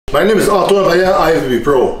My name is Antoine Vaillant, IFBB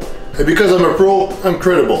Pro. And because I'm a pro, I'm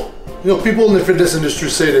credible. You know, people in the fitness industry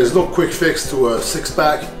say there's no quick fix to a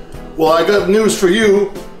six-pack. Well, I got news for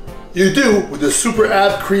you. You do with the Super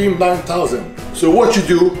Ab Cream 9000. So what you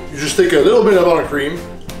do, you just take a little bit of our cream,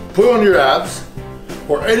 put it on your abs,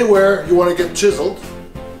 or anywhere you want to get chiseled,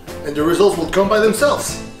 and the results will come by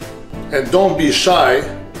themselves. And don't be shy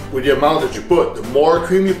with the amount that you put. The more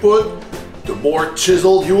cream you put, the more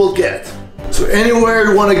chiseled you will get. So anywhere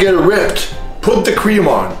you want to get ripped, put the cream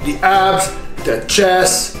on. The abs, the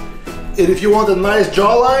chest, and if you want a nice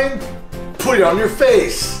jawline, put it on your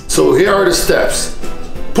face. So here are the steps.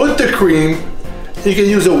 Put the cream. You can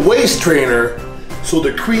use a waist trainer, so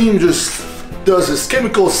the cream just does this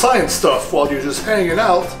chemical science stuff while you're just hanging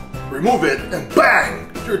out. Remove it and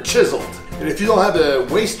bang, you're chiseled. And if you don't have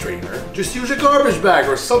a waist trainer, just use a garbage bag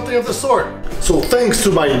or something of the sort. So thanks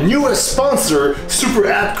to my newest sponsor, Super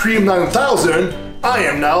Ab Cream 9000, I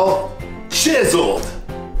am now chiseled.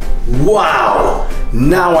 Wow,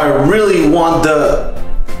 now I really want the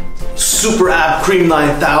Super Ab Cream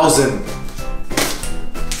 9000.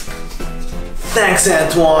 Thanks,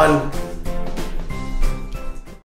 Antoine.